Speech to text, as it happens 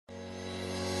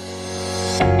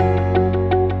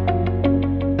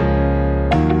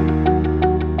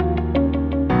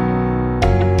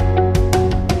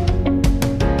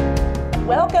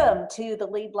to the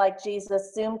Lead Like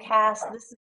Jesus Zoomcast.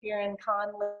 This is Karen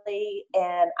Conley,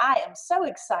 and I am so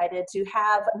excited to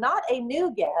have not a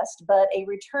new guest, but a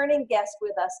returning guest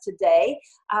with us today.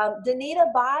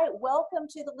 Danita Bai, welcome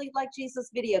to the Lead Like Jesus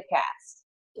videocast.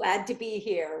 Glad to be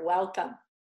here. Welcome.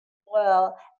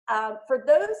 Well, for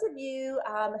those of you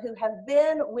who have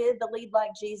been with the Lead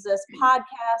Like Jesus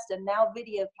podcast and now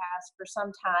videocast for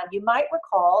some time, you might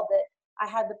recall that I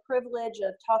had the privilege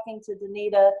of talking to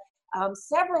Danita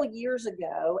several years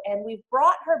ago, and we've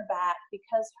brought her back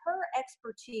because her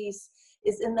expertise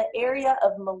is in the area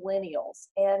of millennials,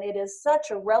 and it is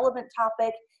such a relevant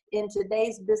topic in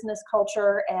today's business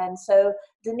culture. And so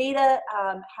Danita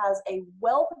has a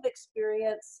wealth of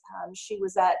experience. She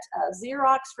was at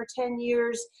Xerox for 10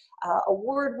 years,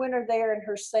 award winner there in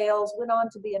her sales, went on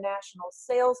to be a national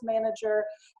sales manager,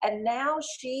 and now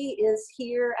she is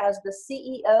here as the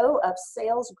CEO of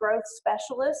Sales Growth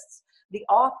Specialists, the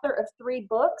author of 3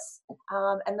 books,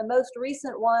 and the most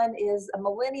recent one is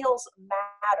Millennials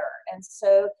Matter. And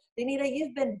so, Danita,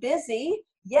 you've been busy,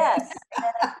 yes.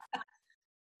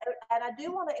 And I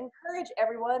do want to encourage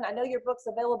everyone, I know your book's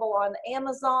available on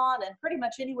Amazon and pretty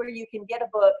much anywhere you can get a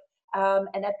book.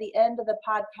 And at the end of the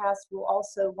podcast, we'll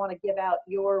also want to give out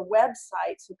your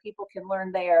website so people can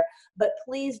learn there. But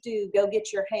please do go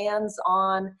get your hands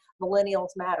on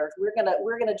Millennials Matters. We're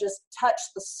gonna just touch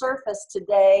the surface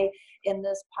today in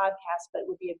this podcast, but it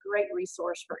would be a great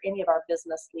resource for any of our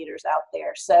business leaders out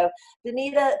there. So,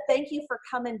 Danita, thank you for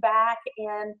coming back.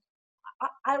 And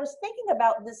I was thinking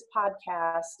about this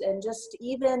podcast, and just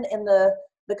even in the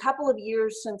couple of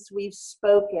years since we've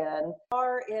spoken,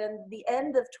 are in the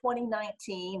end of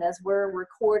 2019 as we're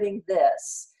recording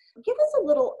this. Give us a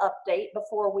little update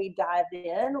before we dive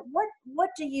in. What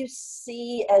do you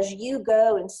see as you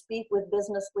go and speak with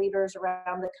business leaders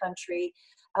around the country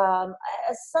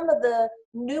as some of the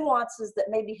nuances that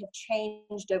maybe have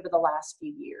changed over the last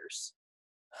few years?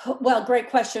 Well, great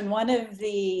question. One of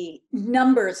the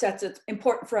numbers that's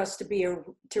important for us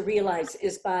to realize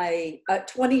is by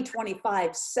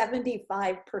 2025,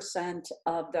 75%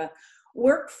 of the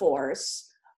workforce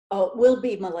will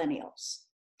be millennials.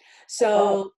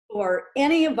 So for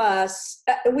any of us,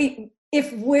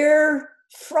 if we're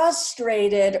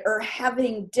frustrated or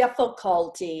having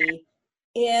difficulty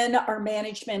in our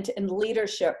management and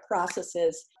leadership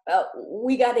processes,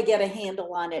 we got to get a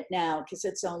handle on it now, because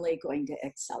it's only going to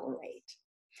accelerate.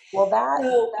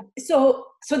 Well, so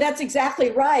that's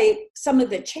exactly right. Some of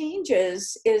the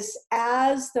changes is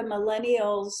as the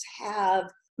millennials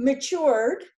have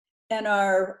matured and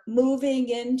are moving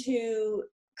into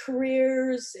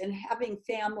careers and having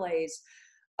families,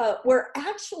 we're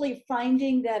actually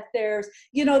finding that there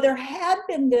had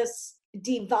been this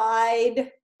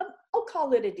divide, I'll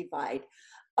call it a divide,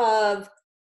 of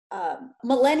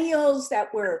millennials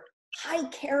that were high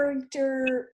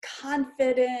character,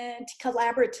 confident,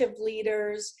 collaborative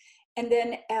leaders, and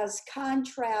then as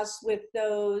contrast with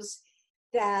those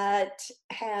that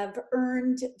have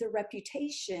earned the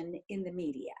reputation in the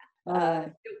media,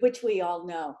 which we all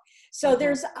know. So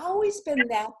there's always been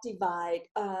that divide.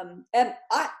 And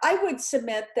I would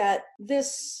submit that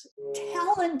this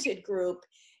talented group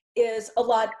is a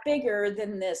lot bigger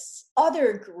than this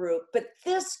other group, but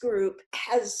this group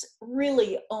has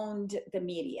really owned the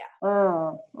media.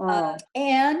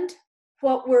 And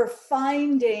what we're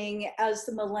finding as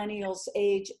the millennials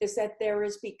age is that there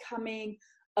is becoming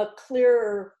a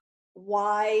clearer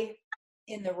why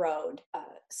in the road.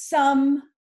 Some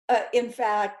are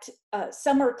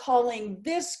calling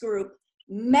this group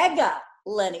mega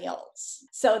millennials.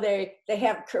 So they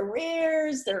have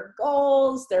careers, their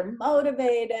goals, they're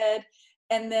motivated.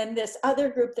 And then this other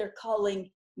group they're calling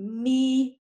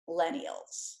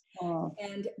me-lennials.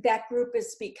 And that group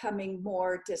is becoming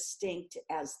more distinct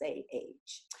as they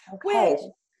age. Okay. Which,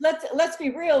 let's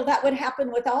be real, that would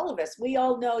happen with all of us. We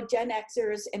all know Gen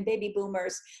Xers and baby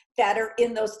boomers that are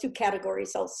in those 2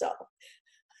 categories also.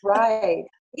 Right.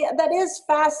 Yeah, that is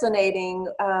fascinating.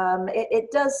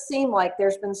 It does seem like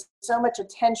there's been so much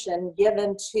attention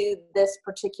given to this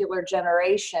particular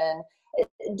generation.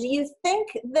 Do you think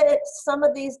that some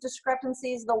of these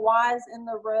discrepancies, the whys in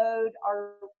the road,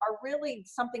 are really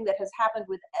something that has happened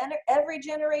with every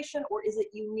generation, or is it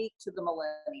unique to the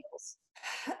millennials?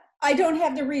 I don't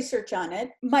have the research on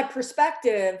it. My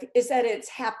perspective is that it's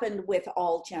happened with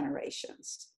all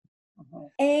generations.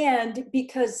 And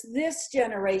because this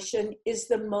generation is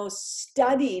the most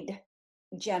studied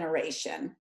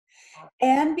generation,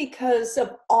 and because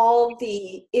of all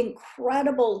the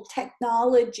incredible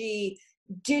technology,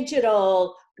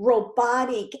 digital,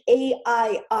 robotic,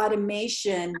 AI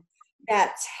automation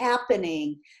that's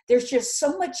happening. There's just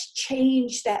so much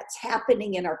change that's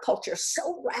happening in our culture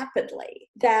so rapidly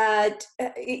that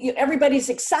everybody's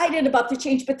excited about the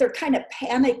change, but they're kind of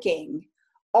panicking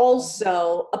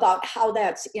also about how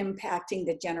that's impacting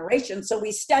the generation. So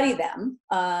we study them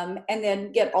and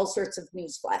then get all sorts of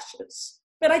news flashes.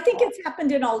 But I think it's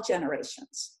happened in all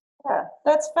generations. Yeah,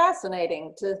 that's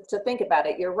fascinating to think about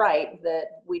it. You're right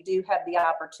that we do have the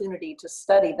opportunity to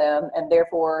study them, and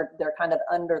therefore they're kind of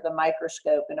under the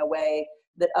microscope in a way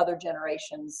that other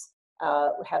generations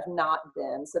have not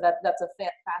been. So that's a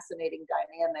fascinating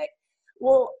dynamic.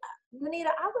 Well, Juanita,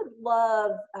 I would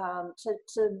love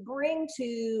to bring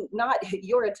to not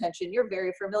your attention. You're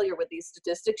very familiar with these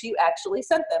statistics. You actually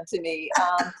sent them to me.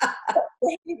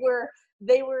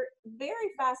 They were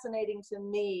very fascinating to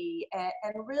me, and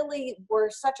really were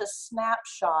such a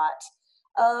snapshot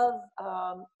of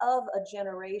a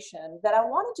generation that I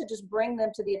wanted to just bring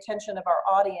them to the attention of our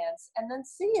audience, and then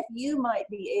see if you might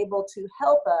be able to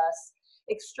help us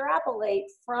extrapolate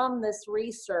from this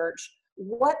research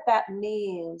what that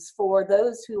means for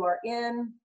those who are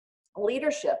in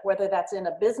leadership, whether that's in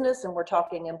a business and we're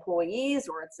talking employees,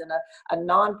 or it's in a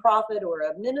nonprofit or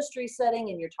a ministry setting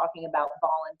and you're talking about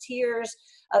volunteers,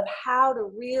 of how to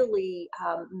really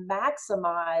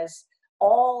maximize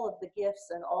all of the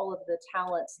gifts and all of the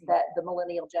talents that the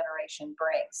millennial generation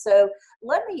brings. So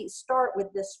let me start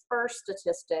with this first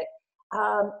statistic.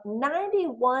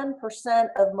 91%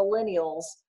 of millennials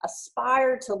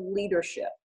aspire to leadership.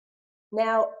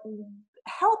 Now,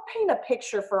 help paint a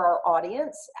picture for our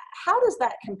audience. How does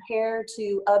that compare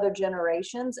to other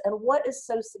generations, and what is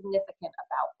so significant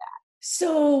about that?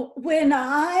 So when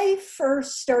I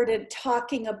first started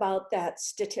talking about that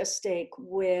statistic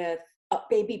with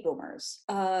baby boomers,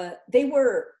 they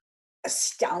were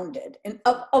astounded. And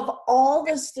of all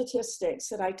the statistics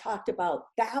that I talked about,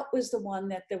 that was the one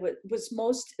that was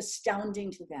most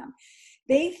astounding to them.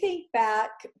 They think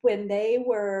back when they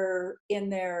were in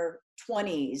their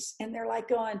 20s, and they're like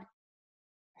going,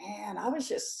 man, I was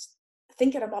just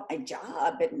thinking about my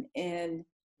job and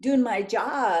doing my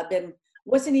job, and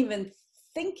wasn't even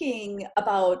thinking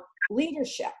about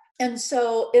leadership. And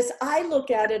so as I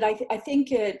look at it, I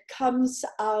think it comes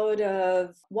out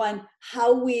of one,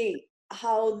 how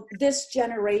this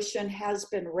generation has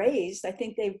been raised. I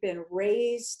think they've been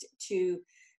raised to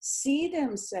see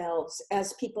themselves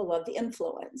as people of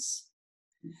influence,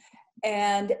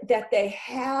 and that they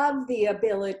have the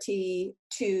ability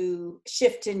to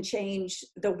shift and change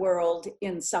the world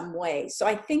in some way. So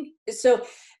I think, so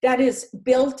that is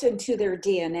built into their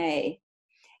DNA.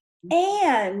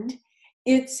 And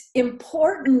it's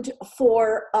important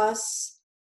for us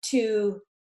to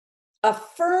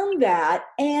affirm that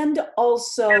and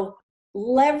also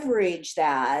leverage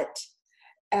that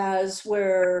as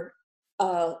we're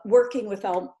working with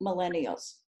our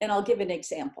millennials. And I'll give an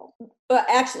example.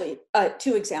 Actually,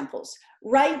 two examples.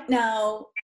 Right now,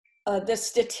 the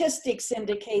statistics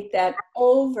indicate that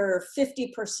over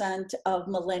 50% of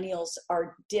millennials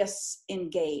are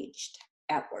disengaged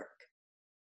at work.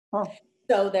 Huh.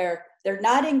 So they're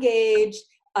not engaged.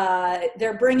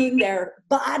 They're bringing their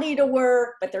body to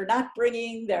work, but they're not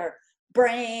bringing their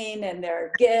brain and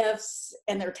their gifts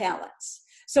and their talents.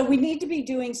 So we need to be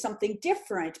doing something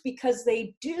different, because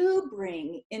they do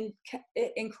bring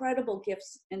incredible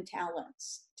gifts and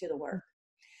talents to the work.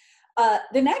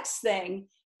 The next thing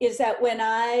is that when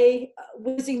I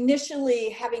was initially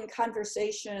having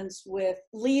conversations with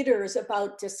leaders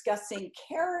about discussing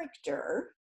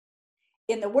character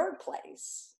in the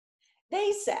workplace,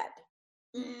 they said,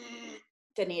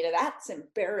 Danita, that's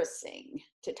embarrassing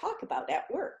to talk about at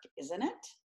work, isn't it?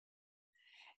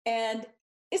 And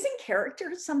isn't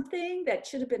character something that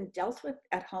should have been dealt with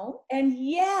at home? And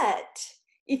yet,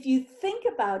 if you think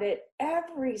about it,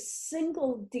 every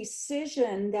single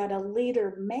decision that a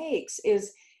leader makes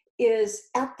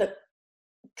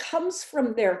comes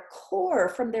from their core,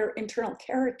 from their internal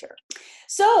character.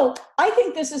 So I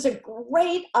think this is a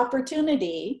great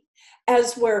opportunity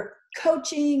as we're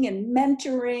coaching and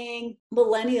mentoring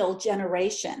millennial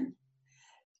generation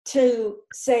to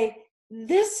say,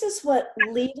 this is what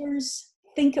leaders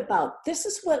think about. This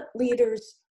is what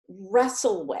leaders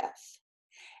wrestle with.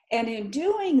 And in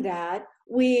doing that,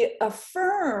 we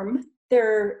affirm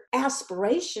their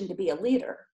aspiration to be a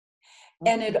leader.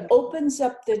 And it opens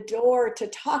up the door to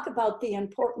talk about the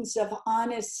importance of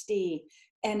honesty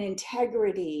and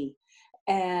integrity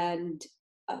and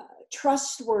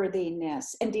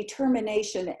trustworthiness and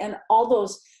determination and all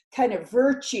those kind of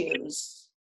virtues.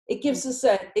 It gives us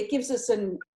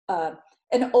an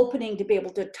opening to be able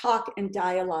to talk and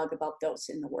dialogue about those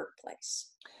in the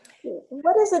workplace.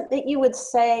 What is it that you would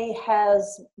say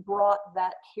has brought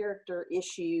that character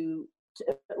issue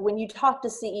to, when you talk to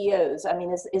CEOs? I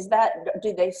mean, is that,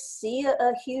 do they see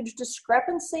a huge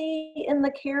discrepancy in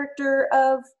the character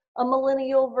of a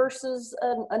millennial versus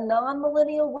a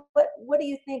non-millennial? What do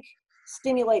you think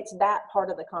stimulates that part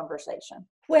of the conversation?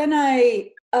 When I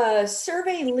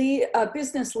survey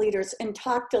business leaders and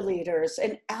talk to leaders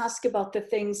and ask about the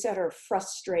things that are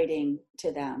frustrating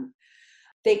to them,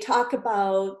 they talk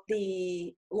about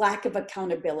the lack of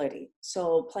accountability.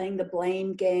 So playing the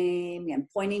blame game and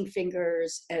pointing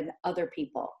fingers at other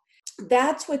people.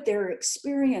 That's what they're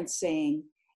experiencing.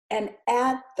 And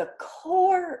at the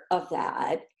core of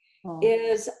that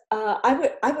is,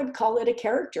 I would call it a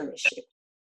character issue.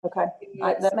 Okay.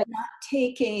 It's That makes not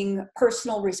taking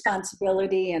personal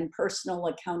responsibility and personal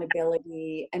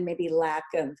accountability and maybe lack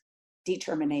of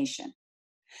determination.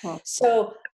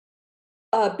 So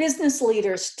business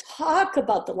leaders talk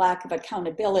about the lack of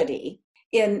accountability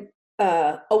in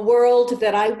a world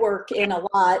that I work in a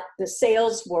lot, the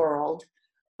sales world.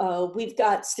 We've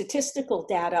got statistical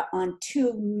data on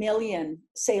 2 million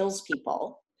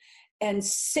salespeople, and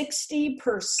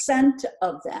 60%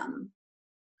 of them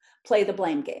play the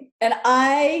blame game. And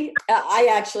I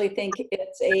actually think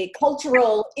it's a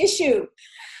cultural issue.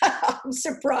 I'm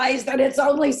surprised that it's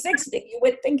only 60. You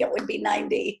would think it would be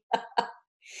 90.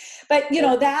 But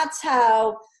that's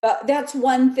how. That's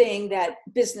one thing that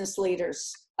business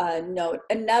leaders note.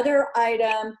 Another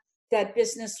item that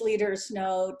business leaders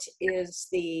note is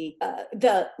the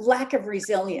lack of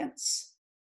resilience.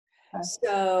 Okay.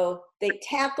 So they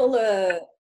tackle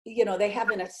they have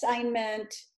an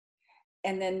assignment,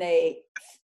 and then they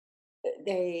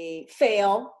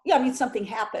fail. Yeah, I mean, something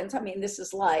happens. I mean, this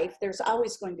is life. There's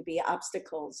always going to be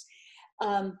obstacles.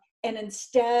 And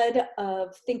instead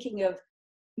of thinking of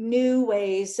new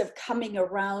ways of coming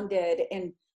around it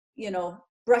and,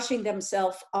 brushing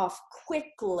themselves off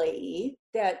quickly,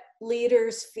 that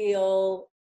leaders feel,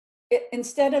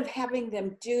 instead of having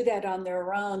them do that on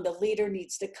their own, the leader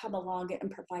needs to come along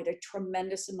and provide a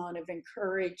tremendous amount of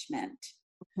encouragement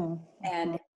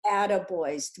and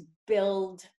attaboys to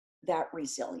build that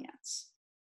resilience.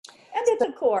 And at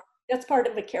the core, that's part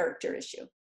of a character issue.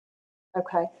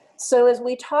 Okay. So as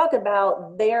we talk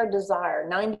about their desire,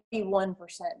 91%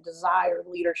 desire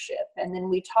leadership, and then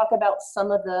we talk about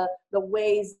some of the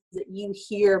ways that you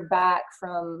hear back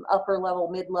from upper level,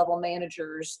 mid-level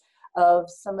managers of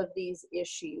some of these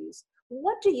issues,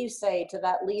 what do you say to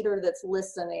that leader that's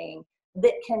listening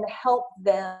that can help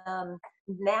them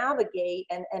navigate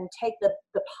and take the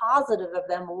positive of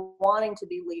them wanting to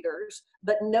be leaders,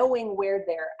 but knowing where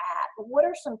they're at? What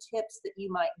are some tips that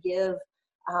you might give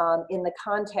in the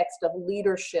context of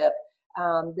leadership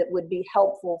that would be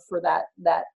helpful for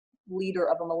that leader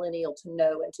of a millennial to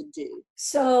know and to do?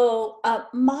 So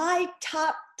my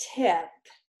top tip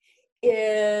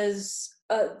is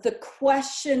the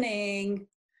questioning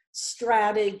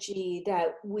strategy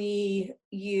that we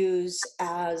use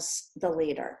as the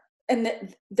leader.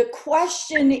 And the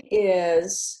question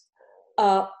is,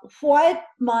 what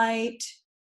might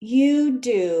you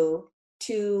do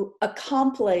to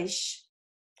accomplish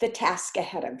the task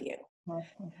ahead of you?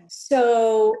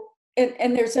 So,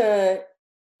 and there's a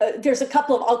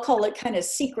couple of, I'll call it kind of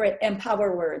secret and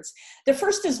power words. The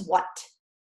first is what,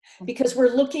 because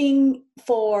we're looking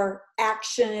for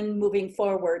action moving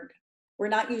forward. We're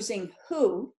not using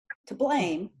who to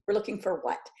blame. We're looking for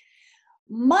what.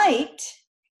 Might,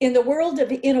 in the world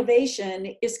of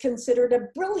innovation, is considered a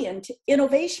brilliant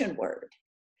innovation word.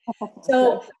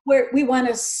 So we want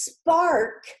to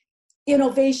spark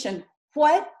innovation.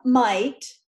 What might,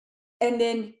 and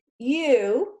then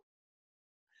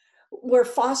we're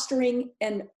fostering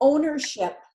an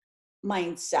ownership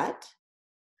mindset.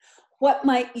 What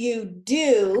might you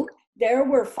do? There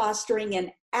we're fostering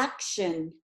an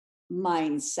action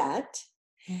mindset.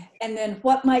 And then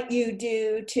what might you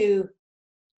do to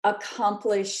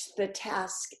accomplish the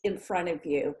task in front of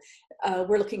you?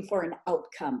 We're looking for an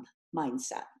outcome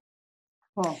mindset.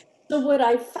 So what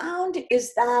I found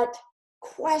is that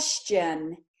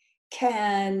question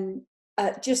can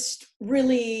just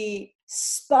really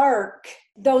spark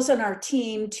those on our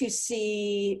team to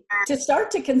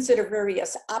start to consider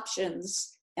various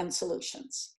options and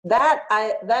solutions.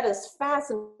 That is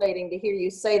fascinating to hear you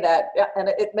say that, and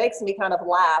it makes me kind of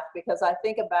laugh, because I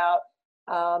think about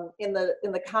in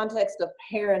the context of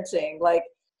parenting, like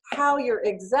how your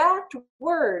exact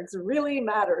words really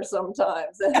matter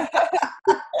sometimes.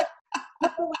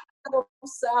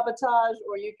 self-sabotage,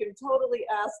 or you can totally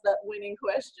ask that winning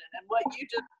question. And what you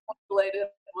just formulated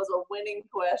was a winning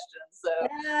question. So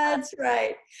That's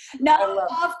right. I Now, love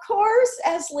of course,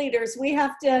 as leaders, we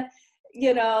have to,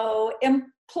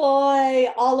 employ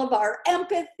all of our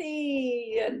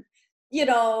empathy and,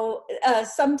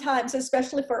 sometimes,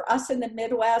 especially for us in the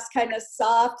Midwest, kind of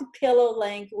soft pillow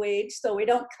language, so we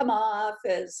don't come off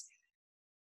as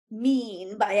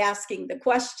mean by asking the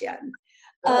question.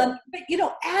 But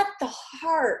at the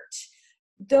heart,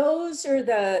 those are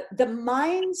the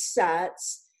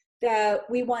mindsets that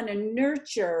we want to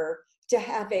nurture to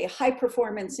have a high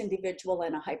performance individual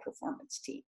and a high performance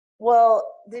team. Well,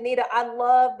 Danita, I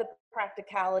love the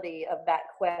practicality of that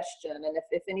question. And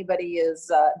if anybody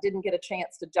didn't get a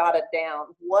chance to jot it down,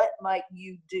 what might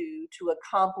you do to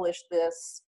accomplish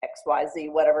this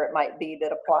XYZ, whatever it might be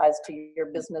that applies to your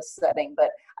business setting? But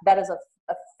that is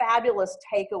a fabulous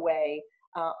takeaway,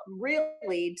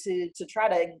 really, to try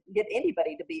to get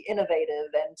anybody to be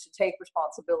innovative and to take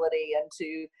responsibility and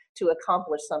to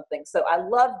accomplish something. So I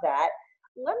love that.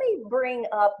 Let me bring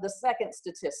up the second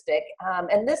statistic,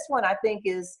 and this one I think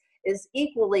is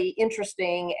equally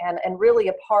interesting and really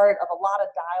a part of a lot of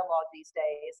dialogue these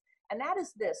days. And that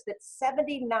is this, that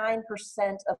 79%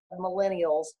 of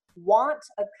millennials want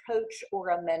a coach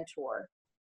or a mentor.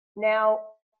 Now,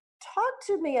 talk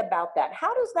to me about that.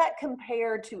 How does that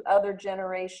compare to other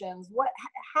generations?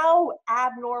 How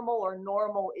abnormal or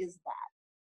normal is that?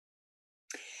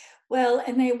 Well,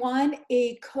 and they want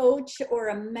a coach or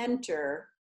a mentor,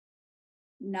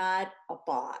 not a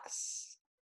boss.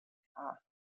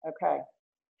 Okay.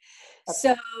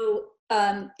 So,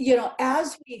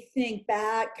 as we think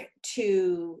back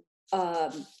to,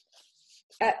 I'll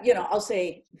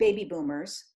say baby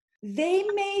boomers, they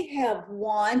may have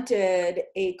wanted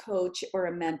a coach or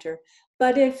a mentor,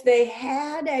 but if they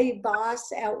had a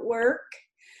boss at work,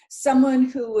 someone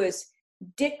who was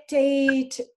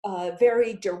dictate,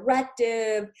 very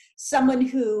directive, someone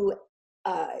who,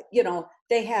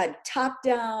 they had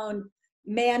top-down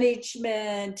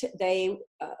management, they,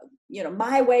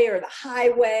 my way or the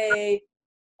highway.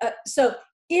 So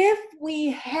if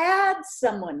we had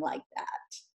someone like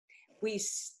that, we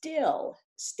still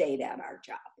stayed at our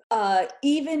job.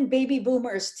 Even baby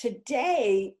boomers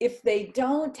today, if they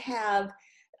don't have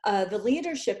the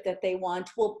leadership that they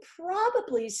want, will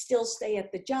probably still stay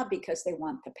at the job because they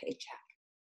want the paycheck.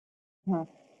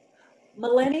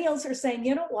 Millennials are saying,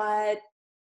 you know what?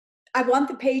 I want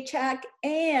the paycheck,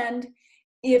 and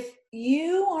if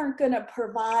you aren't going to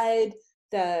provide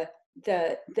the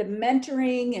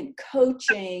mentoring and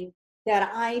coaching that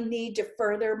I need to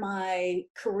further my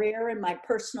career and my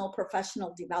personal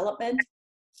professional development,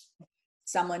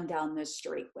 someone down the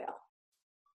street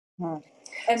will.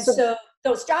 And so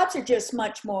those jobs are just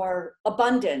much more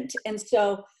abundant. And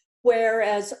so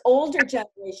whereas older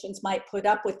generations might put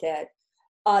up with it,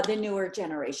 the newer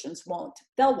generations won't.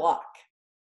 They'll walk.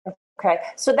 Okay,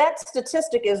 so that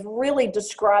statistic is really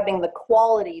describing the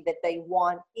quality that they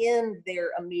want in their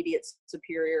immediate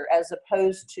superior, as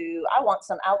opposed to, I want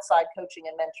some outside coaching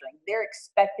and mentoring. They're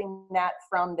expecting that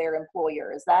from their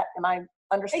employer. Am I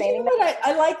understanding that?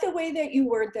 I like the way that you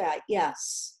word that.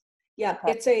 Yes. Yeah,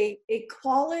 okay. It's a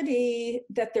quality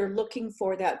that they're looking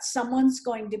for, that someone's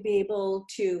going to be able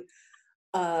to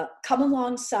come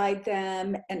alongside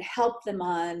them and help them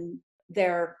on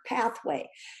their pathway.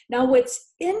 Now,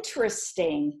 what's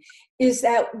interesting is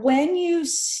that when you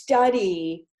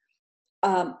study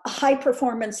high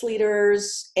performance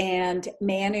leaders and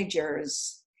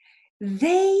managers,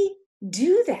 they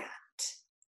do that.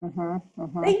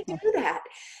 They do that.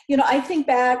 I think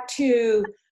back to,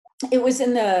 it was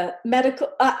in the medical,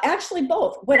 actually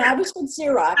both. When I was with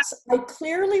Xerox, I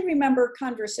clearly remember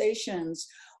conversations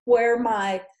where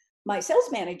my sales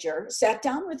manager sat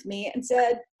down with me and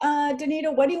said,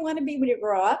 Danita, what do you want to be when you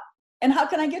grow up? And how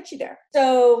can I get you there?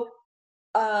 So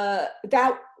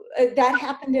that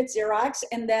happened at Xerox.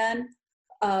 And then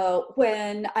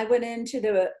when I went into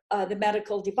the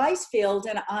medical device field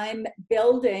and I'm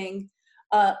building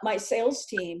my sales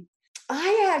team,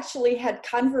 I actually had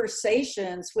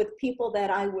conversations with people that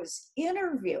I was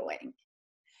interviewing,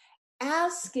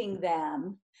 asking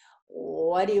them,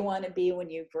 what do you want to be when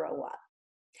you grow up?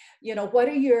 What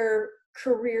are your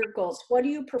career goals? What are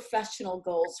your professional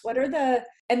goals?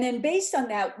 And then based on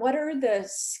that, what are the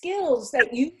skills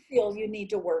that you feel you need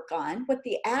to work on? What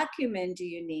the acumen do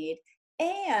you need?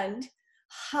 And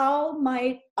how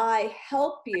might I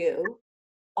help you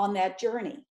on that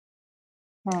journey?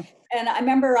 And I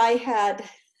remember I had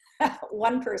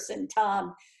one person,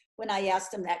 Tom, when I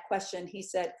asked him that question, he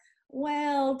said,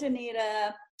 well,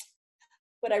 Danita,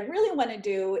 what I really want to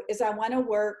do is I want to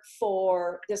work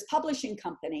for this publishing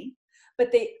company,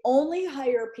 but they only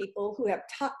hire people who have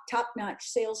top-notch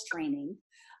sales training.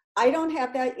 I don't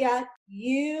have that yet.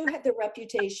 You have the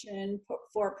reputation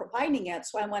for providing it.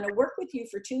 So I want to work with you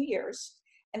for 2 years,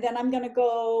 and then I'm going to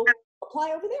go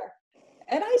apply over there.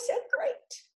 And I said,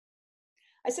 great.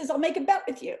 I says, I'll make a bet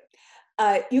with you.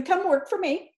 You come work for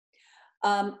me.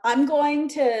 I'm going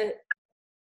to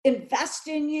invest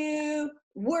in you,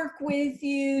 work with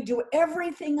you, do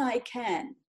everything I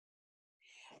can.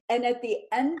 And at the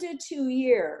end of 2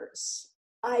 years,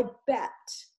 I bet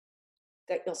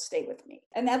that you'll stay with me.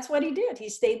 And that's what he did. He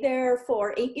stayed there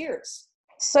for 8 years.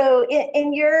 So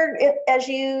as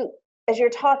you're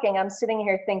talking, I'm sitting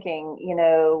here thinking,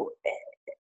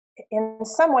 in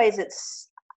some ways it's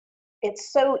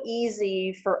so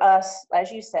easy for us,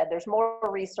 as you said, there's more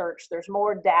research, there's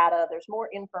more data, there's more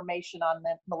information on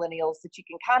millennials that you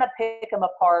can kind of pick them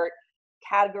apart,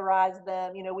 categorize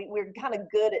them. We're kind of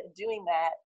good at doing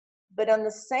that. But on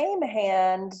the same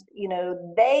hand,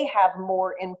 they have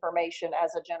more information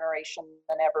as a generation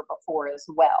than ever before as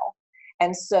well.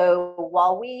 And so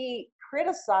while we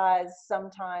criticize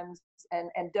sometimes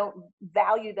and don't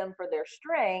value them for their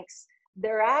strengths,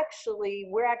 we're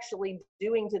actually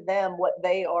doing to them what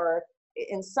they are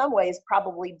in some ways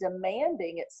probably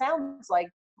demanding. It sounds like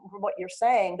from what you're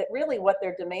saying that really what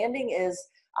they're demanding is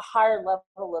a higher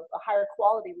level of a higher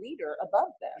quality leader above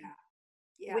them.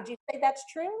 Yeah. Would you say that's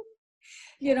true?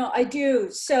 I do.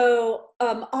 So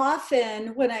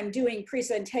often when I'm doing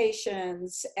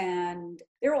presentations, and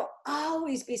there will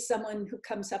always be someone who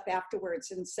comes up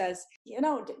afterwards and says,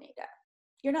 Danita,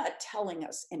 you're not telling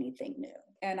us anything new.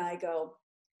 And I go,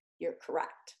 you're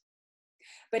correct.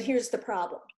 But here's the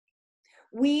problem.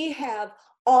 We have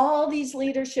all these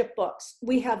leadership books.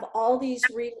 We have all these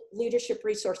leadership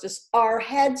resources. Our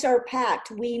heads are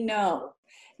packed. We know.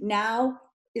 Now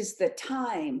is the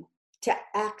time to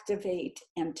activate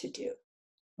and to do.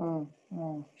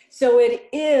 Mm-hmm. So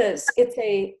it's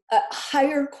a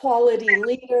higher quality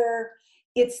leader.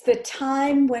 It's the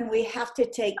time when we have to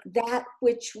take that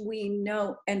which we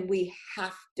know and we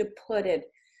have to put it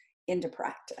into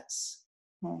practice.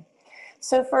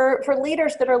 So for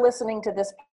leaders that are listening to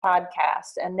this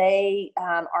podcast and they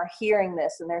are hearing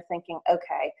this and they're thinking,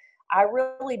 okay, I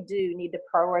really do need to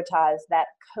prioritize that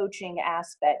coaching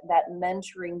aspect, that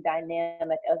mentoring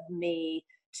dynamic of me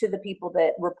to the people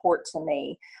that report to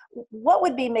me. What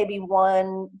would be maybe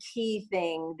one key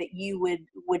thing that you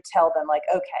would tell them? Like,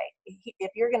 okay,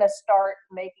 if you're going to start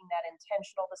making that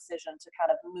intentional decision to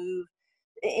kind of move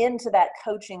into that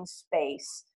coaching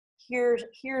space,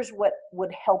 here's what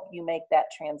would help you make that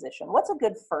transition. What's a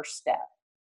good first step?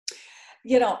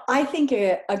 I think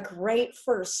a great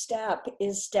first step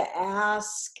is to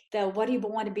ask the what do you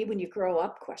want to be when you grow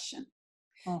up question.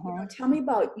 Tell me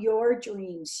about your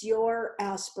dreams, your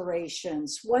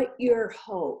aspirations, what your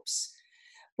hopes.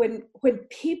 When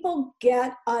people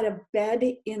get out of bed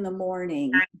in the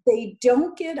morning, they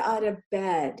don't get out of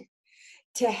bed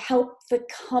to help the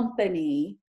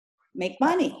company make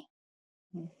money.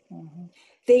 Mm-hmm.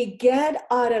 They get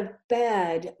out of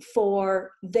bed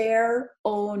for their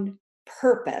own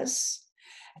purpose.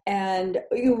 And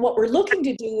what we're looking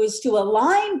to do is to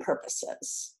align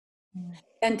purposes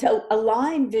and to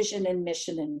align vision and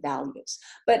mission and values.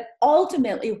 But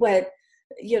ultimately what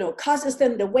causes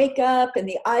them to wake up and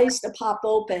the eyes to pop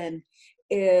open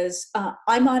is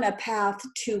I'm on a path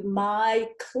to my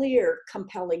clear,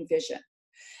 compelling vision.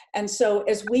 And so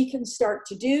as we can start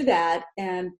to do that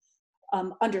and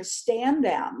understand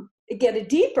them, get a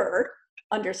deeper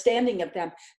understanding of them,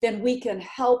 then we can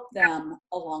help them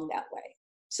along that way.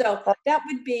 So that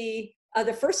would be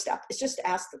the first step, is just to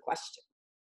ask the question.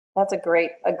 That's a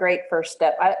great first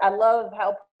step. I love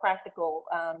how practical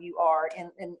you are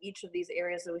in each of these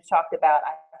areas that we've talked about.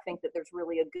 I think that there's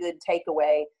really a good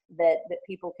takeaway that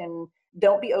people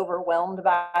don't be overwhelmed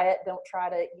by it. Don't try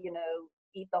to,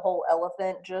 eat the whole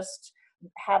elephant. Just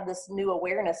have this new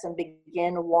awareness and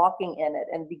begin walking in it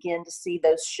and begin to see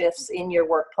those shifts in your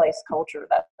workplace culture.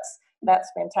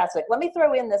 That's fantastic. Let me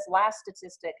throw in this last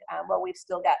statistic while we've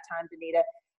still got time, Danita.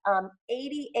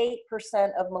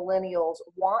 88% of millennials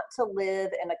want to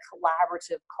live in a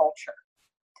collaborative culture.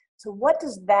 So what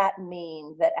does that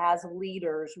mean that as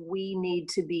leaders we need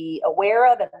to be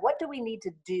aware of, and what do we need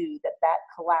to do that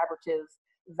collaborative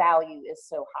value is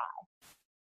so high?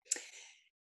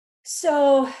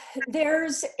 So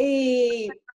there's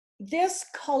this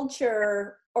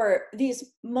culture, or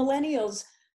these millennials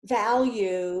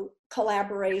value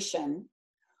collaboration,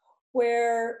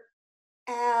 where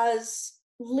as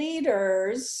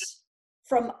leaders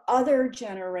from other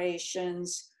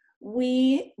generations,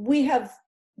 we have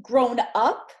grown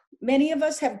up, many of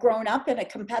us have grown up in a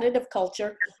competitive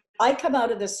culture. I come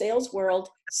out of the sales world,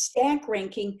 stack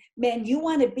ranking, man, you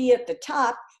want to be at the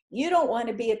top. You don't want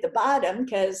to be at the bottom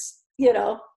because,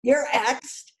 you're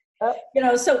X'd.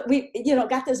 So we,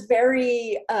 got this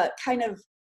very kind of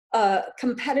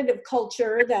competitive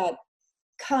culture that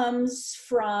comes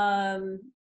from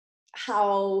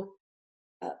how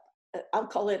I'll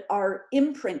call it our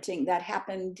imprinting that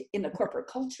happened in the corporate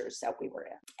cultures that we were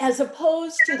in, as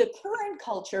opposed to the current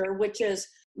culture, which is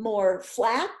more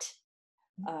flat,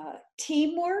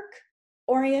 teamwork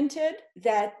oriented,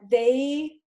 that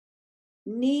they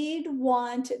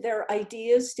want their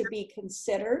ideas to be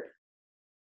considered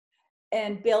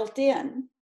and built in.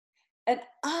 And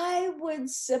I would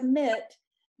submit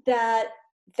that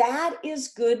that is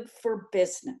good for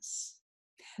business.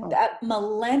 That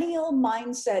millennial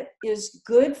mindset is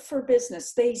good for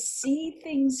business. They see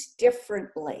things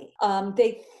differently.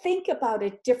 They think about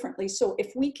it differently. So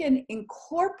if we can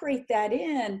incorporate that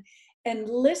in and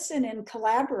listen and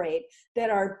collaborate, that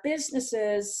our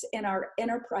businesses and our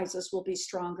enterprises will be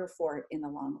stronger for it in the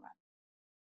long run.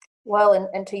 Well,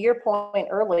 and to your point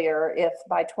earlier, if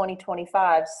by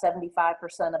 2025, 75%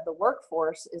 of the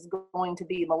workforce is going to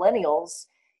be millennials,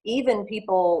 even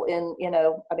people in,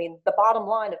 the bottom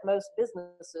line of most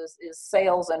businesses is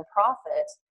sales and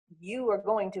profits. You are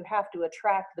going to have to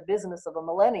attract the business of a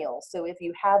millennial. So if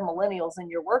you have millennials in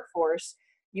your workforce,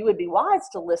 you would be wise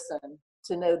to listen,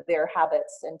 to know their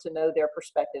habits and to know their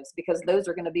perspectives, because those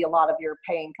are going to be a lot of your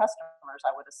paying customers,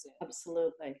 I would assume.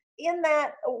 Absolutely. In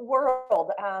that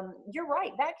world, you're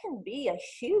right, that can be a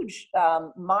huge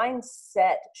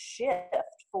mindset shift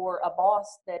for a boss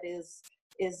that is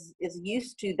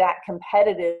used to that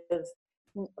competitive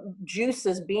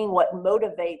juices being what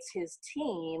motivates his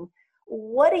team.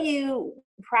 What do you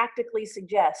practically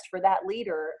suggest for that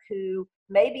leader who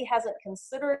maybe hasn't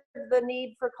considered the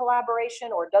need for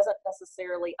collaboration or doesn't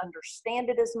necessarily understand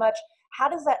it as much? How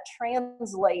does that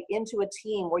translate into a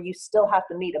team where you still have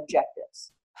to meet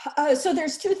objectives? So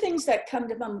there's two things that come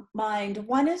to my mind.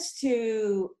 One is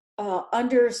to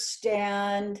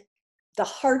understand the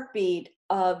heartbeat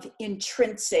of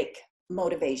intrinsic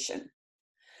motivation.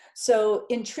 So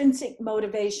intrinsic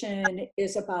motivation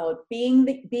is about being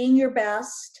your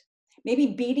best, maybe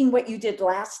beating what you did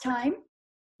last time,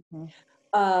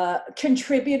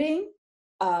 contributing,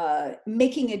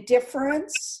 making a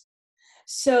difference.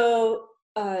 So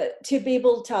to be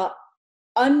able to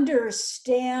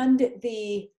understand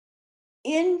the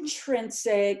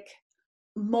intrinsic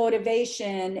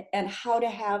motivation and how to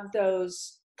have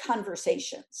those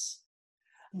conversations.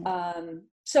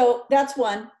 So that's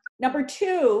one. Number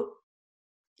two,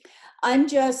 I'm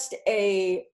just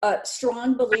a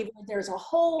strong believer. There's a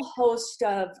whole host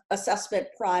of assessment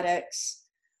products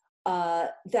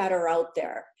that are out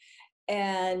there.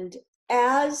 And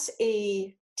as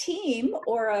a team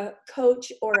or a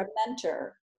coach or a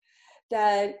mentor,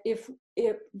 that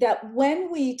that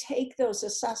when we take those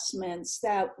assessments,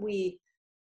 that we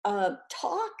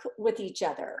talk with each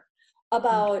other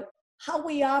about how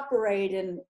we operate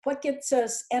and what gets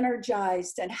us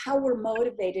energized and how we're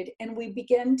motivated, and we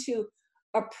begin to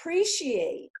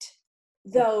appreciate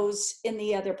those in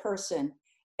the other person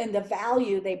and the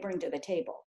value they bring to the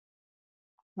table.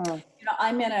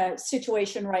 I'm in a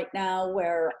situation right now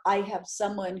where I have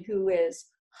someone who is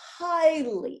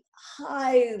highly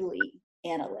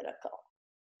analytical.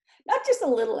 Not just a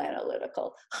little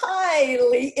analytical,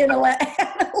 highly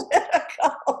analytical.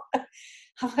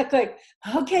 I'm like,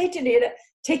 okay, Danita,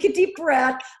 take a deep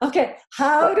breath. Okay,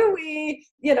 how do we,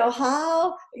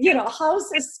 how's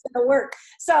this gonna work?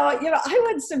 So, I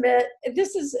would submit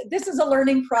this is a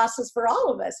learning process for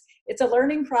all of us. It's a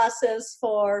learning process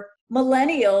for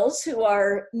millennials who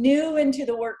are new into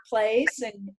the workplace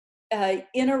and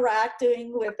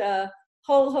interacting with a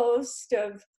whole host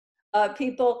of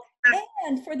people.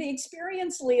 And for the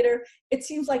experienced leader, it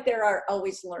seems like there are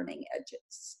always learning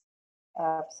edges.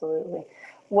 Absolutely.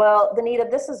 Well, Danita,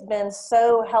 this has been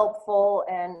so helpful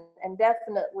and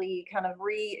definitely kind of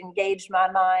re-engaged my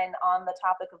mind on the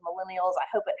topic of millennials. I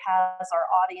hope it has our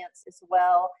audience as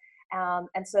well.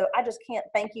 And so I just can't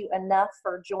thank you enough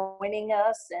for joining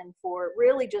us and for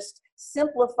really just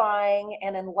simplifying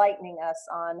and enlightening us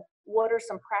on what are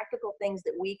some practical things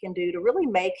that we can do to really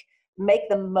make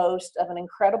the most of an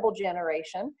incredible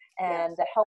generation and to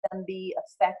help them be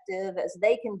effective as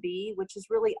they can be, which is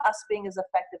really us being as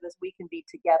effective as we can be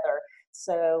together.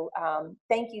 So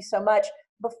thank you so much.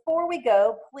 Before we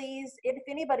go, please, if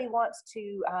anybody wants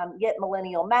to get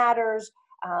Millennial Matters,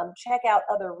 check out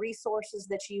other resources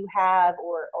that you have,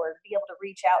 or be able to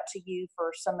reach out to you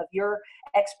for some of your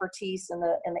expertise in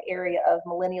the area of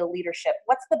millennial leadership,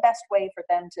 what's the best way for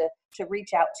them to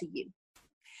reach out to you?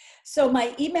 So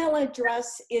my email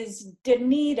address is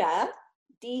Danita,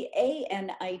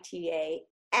 Danita,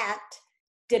 at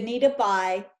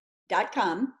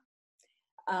danitaby.com.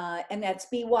 And that's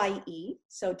BYE,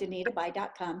 so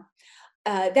danitaby.com.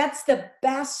 That's the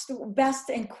best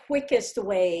and quickest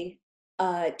way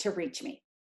to reach me.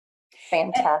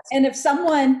 Fantastic. And if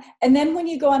someone, and then when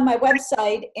you go on my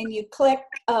website and you click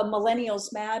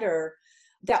Millennials Matter,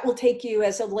 that will take you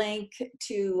as a link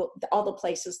to all the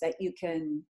places that you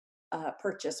can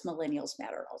purchase Millennials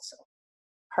Matter also.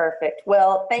 Perfect.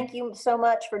 Well, thank you so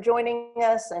much for joining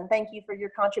us, and thank you for your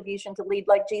contribution to Lead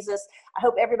Like Jesus. I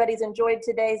hope everybody's enjoyed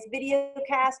today's video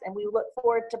cast, and we look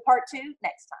forward to part 2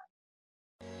 next time.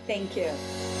 Thank you.